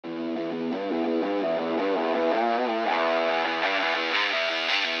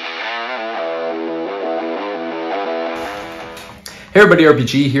Hey everybody,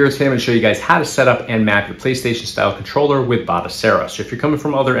 RPG here. Today I'm going to show you guys how to set up and map your PlayStation style controller with Batocera. So if you're coming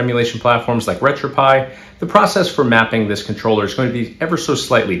from other emulation platforms like RetroPie, the process for mapping this controller is going to be ever so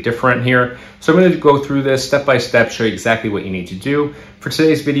slightly different here. So I'm going to go through this step by step, show you exactly what you need to do. For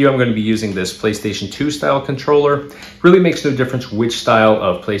today's video, I'm going to be using this PlayStation 2 style controller. Really makes no difference which style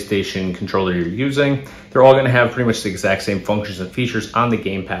of PlayStation controller you're using. They're all going to have pretty much the exact same functions and features on the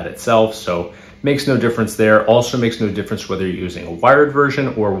gamepad itself. So makes no difference there. Also makes no difference whether you're using a wired version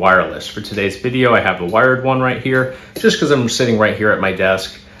or wireless. For today's video, I have a wired one right here, just because I'm sitting right here at my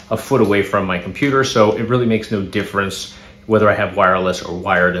desk, a foot away from my computer. So it really makes no difference whether I have wireless or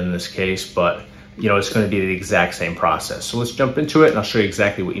wired in this case, but you know, it's going to be the exact same process. So let's jump into it and I'll show you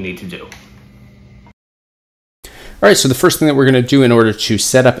exactly what you need to do. All right, so the first thing that we're going to do in order to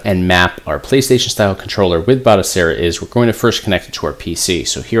set up and map our PlayStation style controller with Batocera is we're going to first connect it to our PC.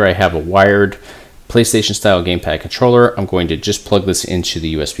 So here I have a wired PlayStation style gamepad controller. I'm going to just plug this into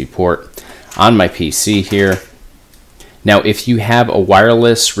the USB port on my PC here. Now, if you have a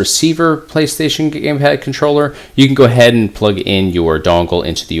wireless receiver PlayStation gamepad controller, you can go ahead and plug in your dongle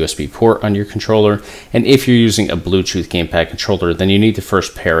into the USB port on your controller. And if you're using a Bluetooth gamepad controller, then you need to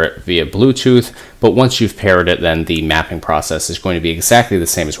first pair it via Bluetooth. But once you've paired it, then the mapping process is going to be exactly the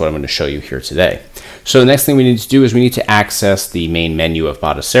same as what I'm going to show you here today. So the next thing we need to do is we need to access the main menu of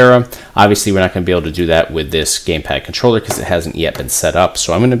Batocera. Obviously, we're not going to be able to do that with this gamepad controller because it hasn't yet been set up.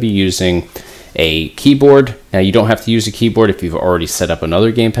 So I'm going to be using a keyboard. Now, you don't have to use a keyboard if you've already set up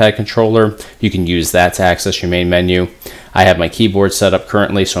another gamepad controller. You can use that to access your main menu. I have my keyboard set up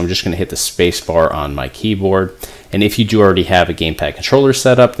currently, so I'm just going to hit the space bar on my keyboard. And if you do already have a gamepad controller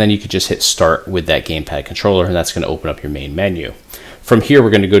set up, then you could just hit start with that gamepad controller, and that's going to open up your main menu. From here, we're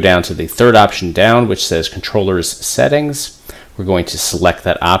going to go down to the third option down, which says Controllers Settings. We're going to select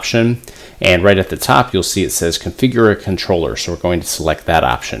that option, and right at the top you'll see it says Configure a Controller, so we're going to select that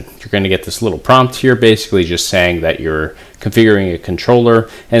option. You're going to get this little prompt here basically just saying that you're configuring a controller,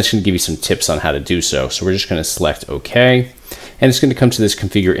 and it's going to give you some tips on how to do so. So we're just going to select OK, and it's going to come to this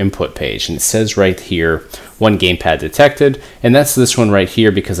Configure Input page, and it says right here, one gamepad detected, and that's this one right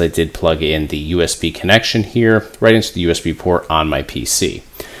here because I did plug in the USB connection here right into the USB port on my PC.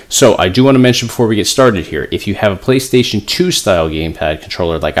 So I do want to mention before we get started here, if you have a PlayStation 2 style gamepad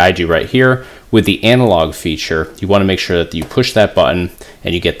controller like I do right here with the analog feature, you want to make sure that you push that button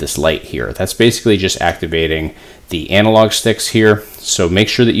and you get this light here. That's basically just activating the analog sticks here. So make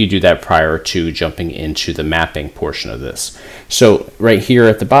sure that you do that prior to jumping into the mapping portion of this. So right here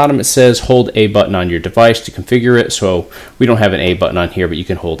at the bottom it says hold A button on your device to configure it. So we don't have an A button on here, but you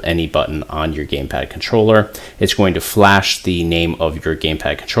can hold any button on your gamepad controller. It's going to flash the name of your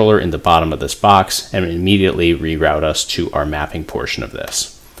gamepad controller in the bottom of this box and immediately reroute us to our mapping portion of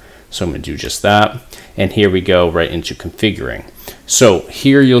this. So I'm going to do just that. And here we go right into configuring. So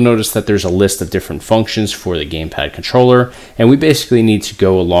here you'll notice that there's a list of different functions for the gamepad controller, and we basically need to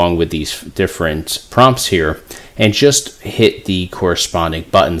go along with these different prompts here and just hit the corresponding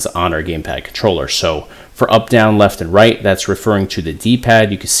buttons on our gamepad controller. So for up, down, left, and right, that's referring to the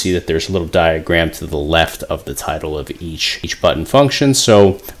D-pad. You can see that there's a little diagram to the left of the title of each button function.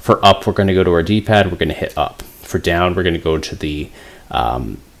 So for up, we're going to go to our D-pad, we're going to hit up. For down, we're going to go to the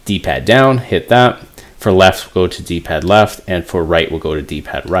D-pad down, hit that. For left, we'll go to D-pad left, and for right, we'll go to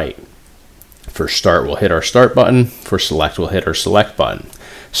D-pad right. For start, we'll hit our start button. For select, we'll hit our select button.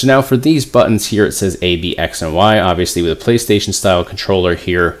 So now for these buttons here, it says A, B, X, and Y. Obviously, with a PlayStation style controller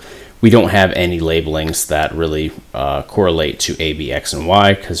here, we don't have any labelings that really correlate to A, B, X, and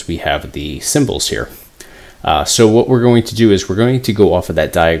Y because we have the symbols here. So what we're going to do is we're going to go off of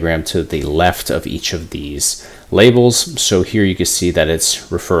that diagram to the left of each of these labels. So here you can see that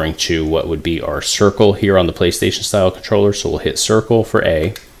it's referring to what would be our circle here on the PlayStation style controller. So we'll hit circle for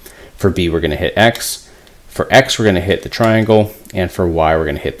A. For B, we're going to hit X. For X, we're going to hit the triangle. And for Y, we're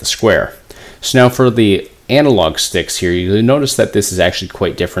going to hit the square. So now for the analog sticks here, you'll notice that this is actually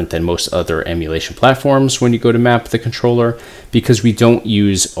quite different than most other emulation platforms when you go to map the controller because we don't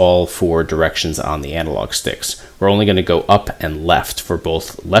use all four directions on the analog sticks. We're only going to go up and left for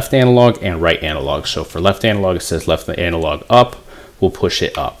both left analog and right analog. So for left analog, it says left analog up, we'll push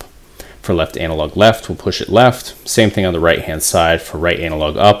it up. For left analog left, we'll push it left. Same thing on the right hand side. For right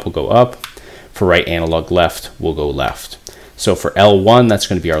analog up, we'll go up. For right analog left, we'll go left. So for L1, that's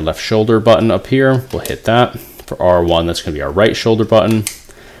going to be our left shoulder button up here. We'll hit that. For R1, that's going to be our right shoulder button.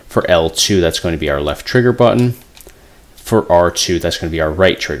 For L2, that's going to be our left trigger button. For R2, that's going to be our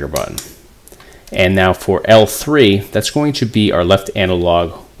right trigger button. And now for L3, that's going to be our left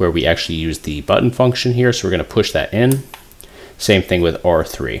analog where we actually use the button function here. So we're going to push that in. Same thing with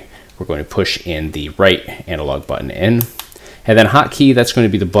R3. We're going to push in the right analog button in. And then hotkey, that's going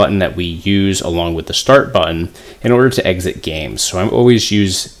to be the button that we use along with the start button in order to exit games. So I always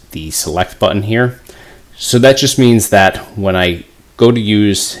use the select button here. So that just means that when I go to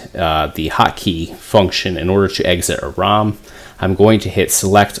use the hotkey function in order to exit a ROM, I'm going to hit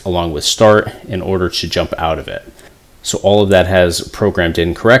select along with start in order to jump out of it. So all of that has programmed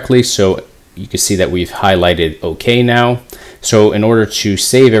in correctly. So you can see that we've highlighted OK now. So in order to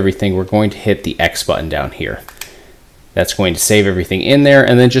save everything, we're going to hit the X button down here. That's going to save everything in there.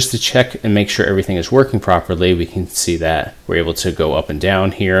 And then just to check and make sure everything is working properly, we can see that we're able to go up and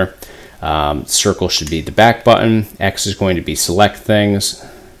down here. Circle should be the back button. X is going to be select things.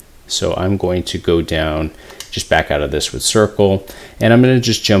 So I'm going to go down, just back out of this with circle. And I'm going to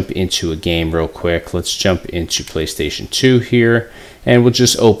just jump into a game real quick. Let's jump into PlayStation 2 here. And we'll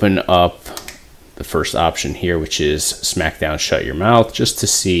just open up the first option here, which is Smackdown Shut Your Mouth, just to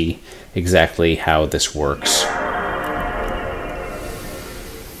see exactly how this works.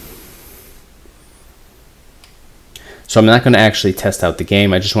 So I'm not going to actually test out the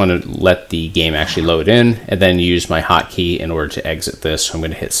game. I just want to let the game actually load in and then use my hotkey in order to exit this. So I'm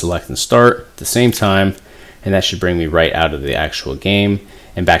going to hit select and start at the same time, and that should bring me right out of the actual game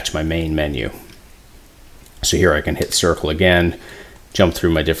and back to my main menu. So here I can hit circle again, jump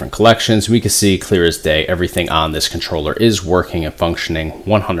through my different collections. We can see clear as day everything on this controller is working and functioning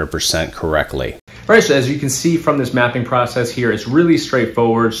 100% correctly. All right, so as you can see from this mapping process here, it's really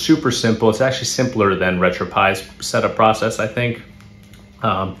straightforward, super simple. It's actually simpler than RetroPie's setup process, I think.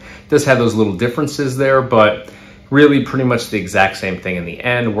 It does have those little differences there, but really pretty much the exact same thing in the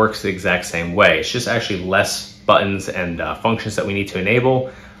end, works the exact same way. It's just actually less buttons and functions that we need to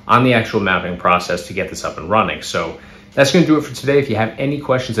enable on the actual mapping process to get this up and running. So that's going to do it for today. If you have any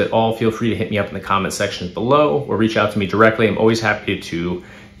questions at all, feel free to hit me up in the comment section below or reach out to me directly. I'm always happy to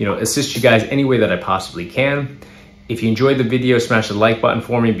assist you guys any way that I possibly can. If you enjoyed the video, smash the like button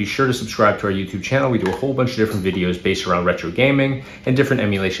for me. Be sure to subscribe to our YouTube channel. We do a whole bunch of different videos based around retro gaming and different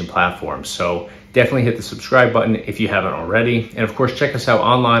emulation platforms. So definitely hit the subscribe button if you haven't already. And of course, check us out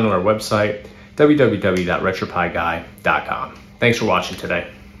online on our website, www.retropieguy.com. Thanks for watching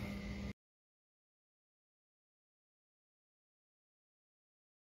today.